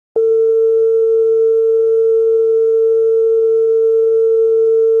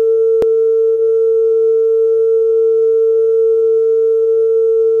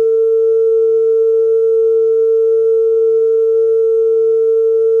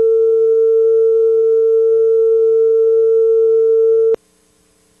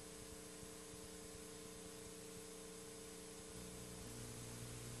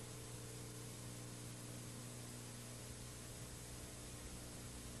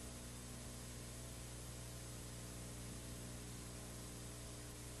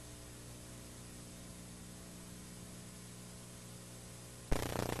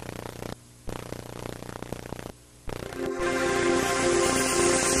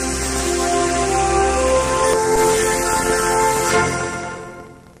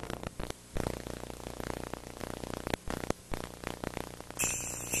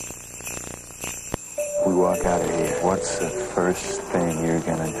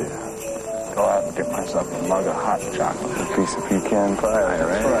to go out and get myself a mug of hot chocolate, a piece of pecan pie,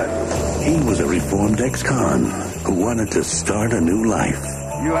 right? He was a reformed ex-con who wanted to start a new life.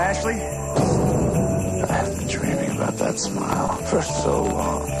 You, Ashley? I've been dreaming about that smile for so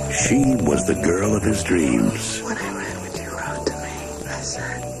long. She was the girl of his dreams. When I read what you wrote to me, I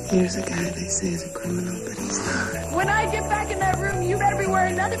said, here's a guy they say is a criminal, but he's not. When I get back in that room, you better be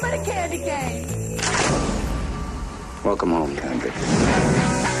wearing nothing but a candy cane. Welcome home, convict.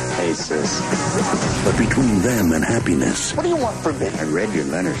 Hey, sis. But between them and happiness... What do you want from me? I read your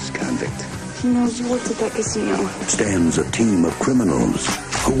letters, convict. He knows you worked at that casino. Stands a team of criminals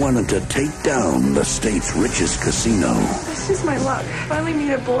who wanted to take down the state's richest casino. This is my luck. Finally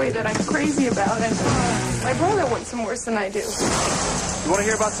meet a boy that I'm crazy about, and my brother wants him worse than I do. You want to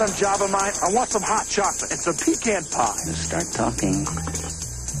hear about some job of mine? I want some hot chocolate and some pecan pie. Just start talking.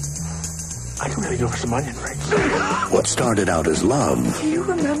 I can really go for some onion rings. What started out as love... Do you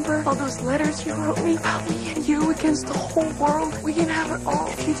remember all those letters you wrote me about me and you against the whole world? We can have it all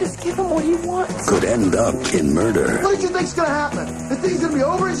if you just give him what he wants. could end up in murder. What did you think's gonna happen? The thing's gonna be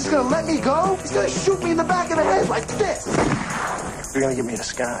over? He's just gonna let me go? He's gonna shoot me in the back of the head like this. You're gonna give me a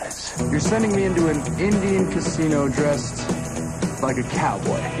disguise. You're sending me into an Indian casino dressed like a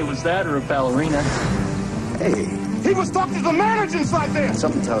cowboy. It was that or a ballerina. Hey. He was talking to the manager inside there.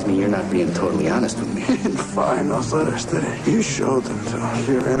 Something tells me you're not being totally honest with me. He didn't find those letters, did he? You showed them to him.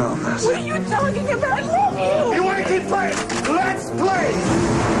 You're in on this. What are you talking about? I love you. You want to keep playing? Let's play.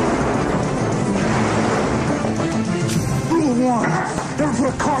 Rule 1. Never put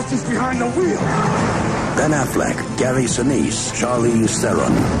a car seat behind the wheel. Ben Affleck, Gary Sinise, Charlize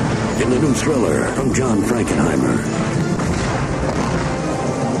Theron. In the new thriller from John Frankenheimer.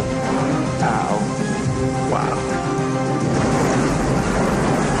 Wow.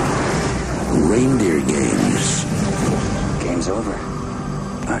 Reindeer Games. Game's over.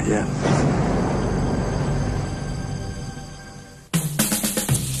 Not yet.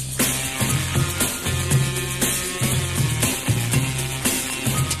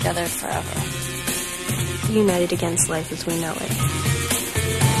 Together forever. United against life as we know it.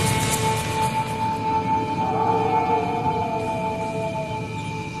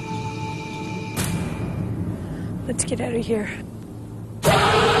 Let's get out of here.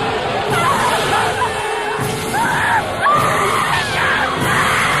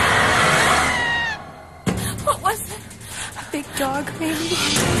 What was it? A big dog, maybe?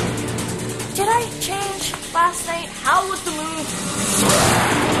 Did I change last night? How was the moon?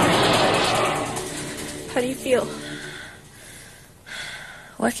 How do you feel?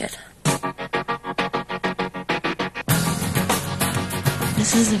 Wicked.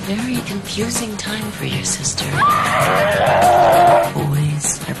 This is a very confusing time for your sister.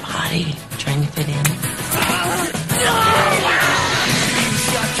 Always her body trying to fit in.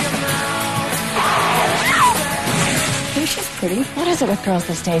 I think she's pretty. What is it with girls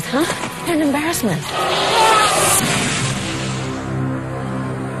these days, huh? They're an embarrassment.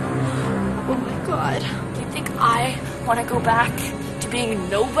 Oh my God. Do you think I want to go back to being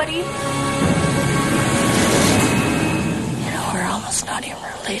nobody? We're almost not even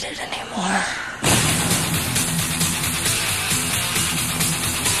related anymore.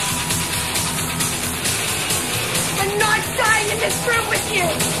 I'm not dying in this room with you!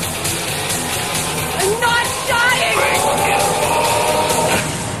 I'm not dying!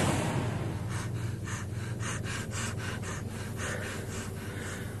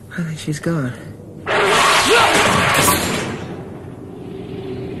 I think she's gone.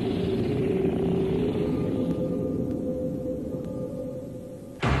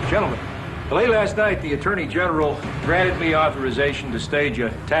 Gentlemen, late last night, the Attorney General granted me authorization to stage a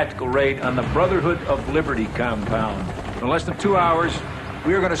tactical raid on the Brotherhood of Liberty compound. In less than 2 hours,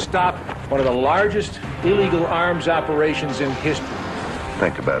 we are going to stop one of the largest illegal arms operations in history.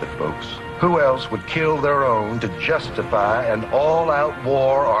 Think about it, folks. Who else would kill their own to justify an all-out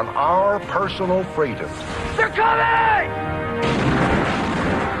war on our personal freedoms? They're coming!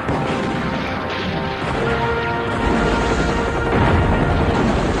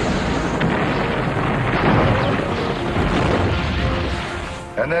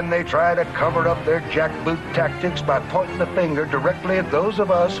 And then they try to cover up their jackboot tactics by pointing the finger directly at those of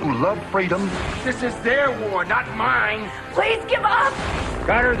us who love freedom. This is their war, not mine. Please give up!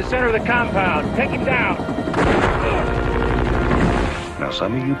 Carter, the center of the compound. Take him down. Now,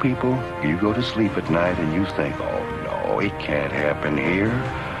 some of you people, you go to sleep at night and you think, oh, no, it can't happen here.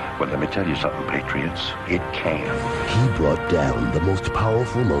 Well, let me tell you something, Patriots. It can. He brought down the most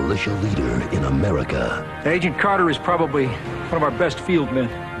powerful militia leader in America. Agent Carter is probably one of our best field men.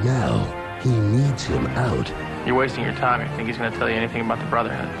 Now, he needs him out You're wasting your time. You think he's going to tell you anything about the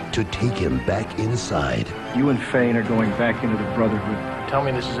Brotherhood? To take him back inside. You and Fane are going back into the Brotherhood. Tell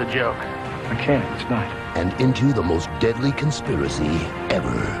me this is a joke. I can't. It's not. And into the most deadly conspiracy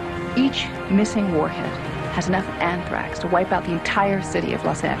ever. Each missing warhead has enough anthrax to wipe out the entire city of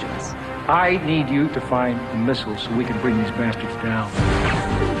Los Angeles. I need you to find the missiles so we can bring these bastards down.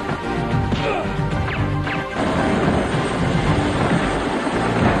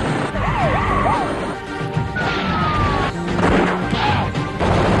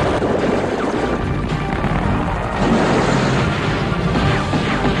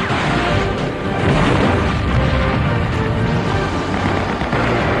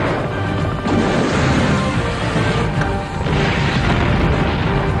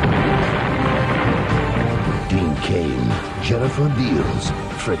 Jennifer Beals,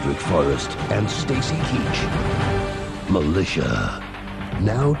 Frederick Forrest, and Stacy Keach. Militia.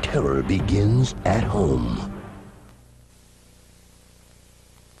 Now terror begins at home.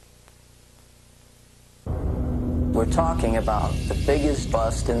 We're talking about the biggest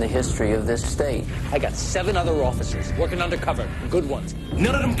bust in the history of this state. I got 7 other officers working undercover, good ones.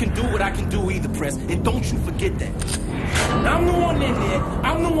 None of them can do what I can do either, Press, and don't you forget that. I'm the one in there,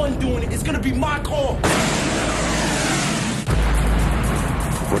 I'm the one doing it, it's gonna be my call.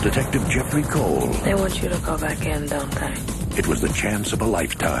 For Detective Jeffrey Cole, They want you to go back in, don't they? it was the chance of a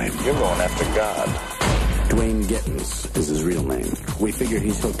lifetime. You're going after God. Dwayne Gittins is his real name. We figure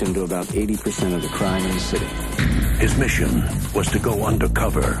he's hooked into about 80% of the crime in the city. His mission was to go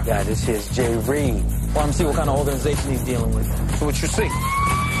undercover. Yeah, this here's Jay Reed. Well, I'm see what kind of organization he's dealing with. So what you see?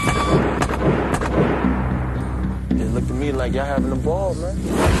 It looked to me like y'all having a ball, man.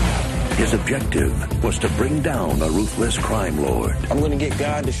 His objective was to bring down a ruthless crime lord. I'm gonna get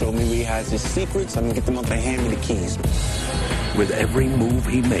God to show me where he has his secrets. I'm gonna get them up and hand me the keys. With every move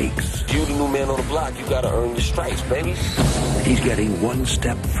he makes, You the new man on the block, you gotta earn your stripes, baby. he's getting one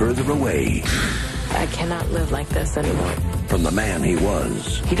step further away I cannot live like this anymore. from the man he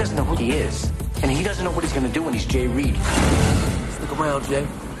was. He doesn't know who he is, and he doesn't know what he's gonna do when he's Jay Reed. Look around, Jay.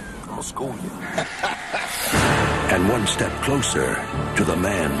 I'm gonna school you. And one step closer to the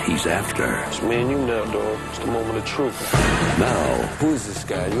man he's after. It's me and you now, dog. It's the moment of truth. Now, Who is this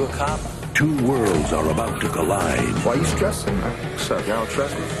guy? You a cop? two worlds are about to collide. Why you stressing, man? What's up? Y'all don't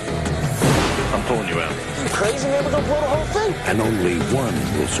trust me? I'm pulling you out. You crazy, man? We're gonna blow the whole thing. And only one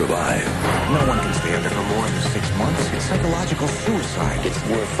will survive. No one can stay under for more than 6 months. It's psychological suicide. It's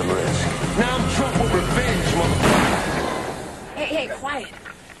worth the risk. Now I'm drunk with revenge, motherfucker. Hey, quiet.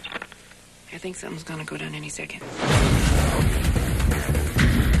 I think something's gonna go down any second.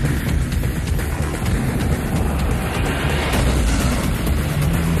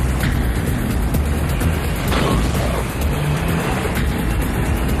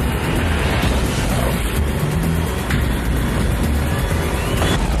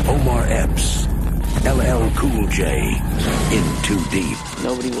 Omar Epps, LL Cool J, in too deep.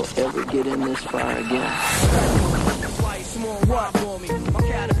 Nobody will ever get in this far again. Small rock for me. My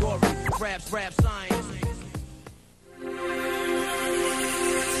category, rap science.